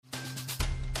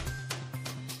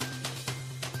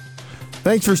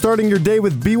Thanks for starting your day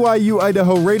with BYU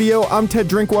Idaho Radio. I'm Ted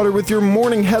Drinkwater with your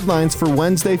morning headlines for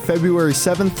Wednesday, February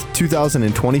 7th,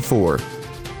 2024.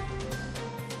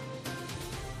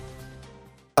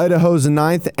 Idaho's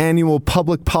 9th annual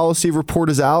public policy report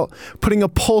is out, putting a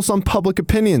pulse on public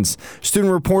opinions.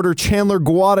 Student reporter Chandler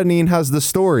Guadagnine has the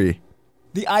story.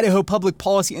 The Idaho Public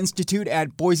Policy Institute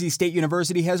at Boise State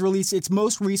University has released its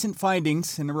most recent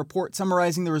findings in a report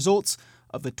summarizing the results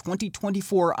of the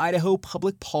 2024 Idaho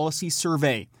Public Policy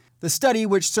Survey. The study,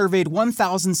 which surveyed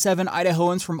 1,007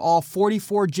 Idahoans from all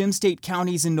 44 Gem State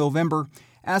counties in November,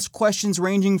 asked questions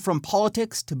ranging from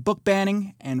politics to book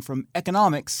banning and from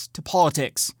economics to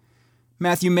politics.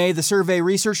 Matthew May, the survey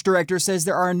research director, says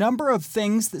there are a number of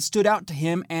things that stood out to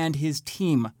him and his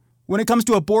team. When it comes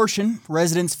to abortion,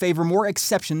 residents favor more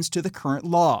exceptions to the current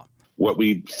law. What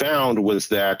we found was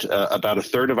that about a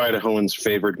third of Idahoans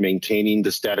favored maintaining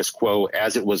the status quo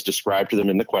as it was described to them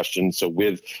in the question, so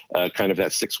with kind of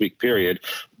that 6-week period,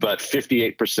 but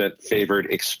 58% favored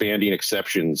expanding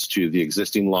exceptions to the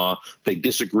existing law. They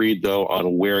disagreed, though,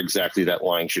 on where exactly that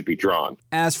line should be drawn.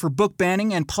 As for book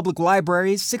banning and public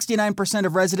libraries, 69%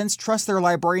 of residents trust their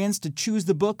librarians to choose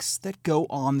the books that go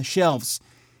on the shelves.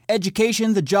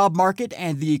 Education, the job market,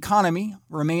 and the economy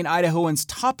remain Idahoans'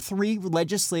 top 3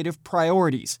 legislative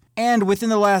priorities. And within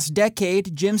the last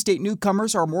decade, Gem State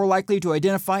newcomers are more likely to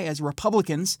identify as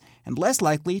Republicans and less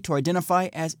likely to identify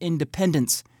as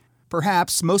independents.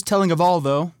 Perhaps most telling of all,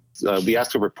 though, we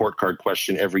ask a report card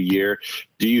question every year.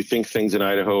 Do you think things in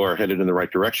Idaho are headed in the right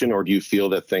direction, or do you feel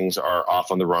that things are off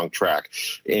on the wrong track?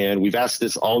 And we've asked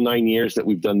this all 9 years that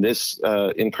we've done this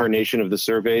incarnation of the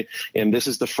survey, and this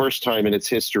is the first time in its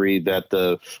history that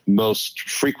the most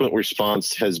frequent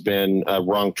response has been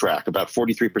wrong track. About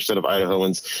 43% of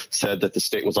Idahoans said that the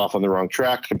state was off on the wrong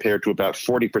track, compared to about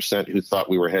 40% who thought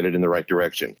we were headed in the right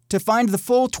direction. To find the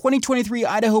full 2023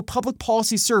 Idaho Public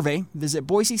Policy Survey, visit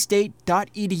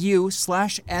boisestate.edu/SPS.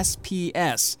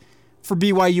 For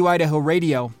BYU Idaho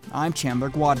Radio, I'm Chandler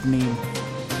Guadagnine.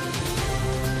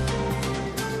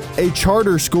 A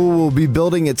charter school will be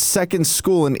building its second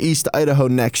school in East Idaho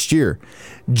next year.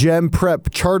 Gem Prep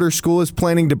Charter School is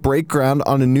planning to break ground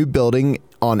on a new building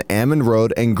on Ammon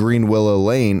Road and Green Willow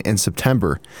Lane in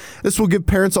September. This will give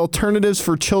parents alternatives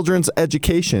for children's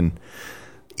education.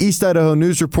 East Idaho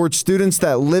News reports students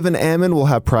that live in Ammon will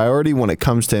have priority when it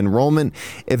comes to enrollment.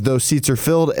 If those seats are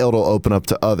filled, it'll open up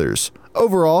to others.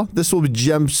 Overall, this will be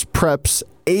Gem Prep's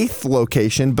 8th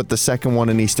location, but the second one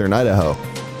in Eastern Idaho.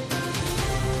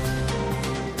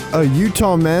 A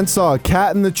Utah man saw a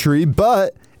cat in the tree,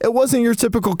 but it wasn't your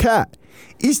typical cat.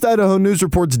 East Idaho News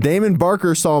reports Damon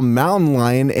Barker saw a mountain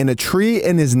lion in a tree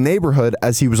in his neighborhood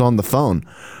as he was on the phone.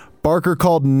 Barker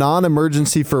called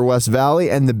non-emergency for West Valley,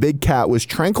 and the big cat was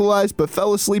tranquilized but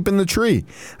fell asleep in the tree.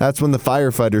 That's when the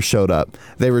firefighters showed up.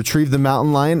 They retrieved the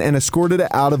mountain lion and escorted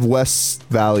it out of West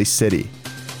Valley City.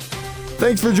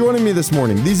 Thanks for joining me this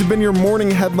morning. These have been your morning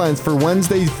headlines for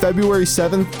Wednesday, February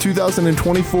 7th,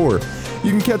 2024. You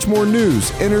can catch more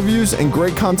news, interviews, and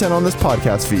great content on this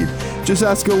podcast feed. Just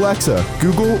ask Alexa,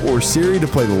 Google, or Siri to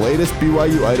play the latest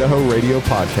BYU Idaho radio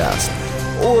podcast.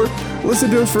 Or listen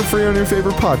to us for free on your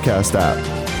favorite podcast app.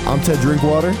 I'm Ted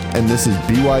Drinkwater, and this is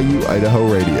BYU Idaho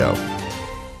Radio.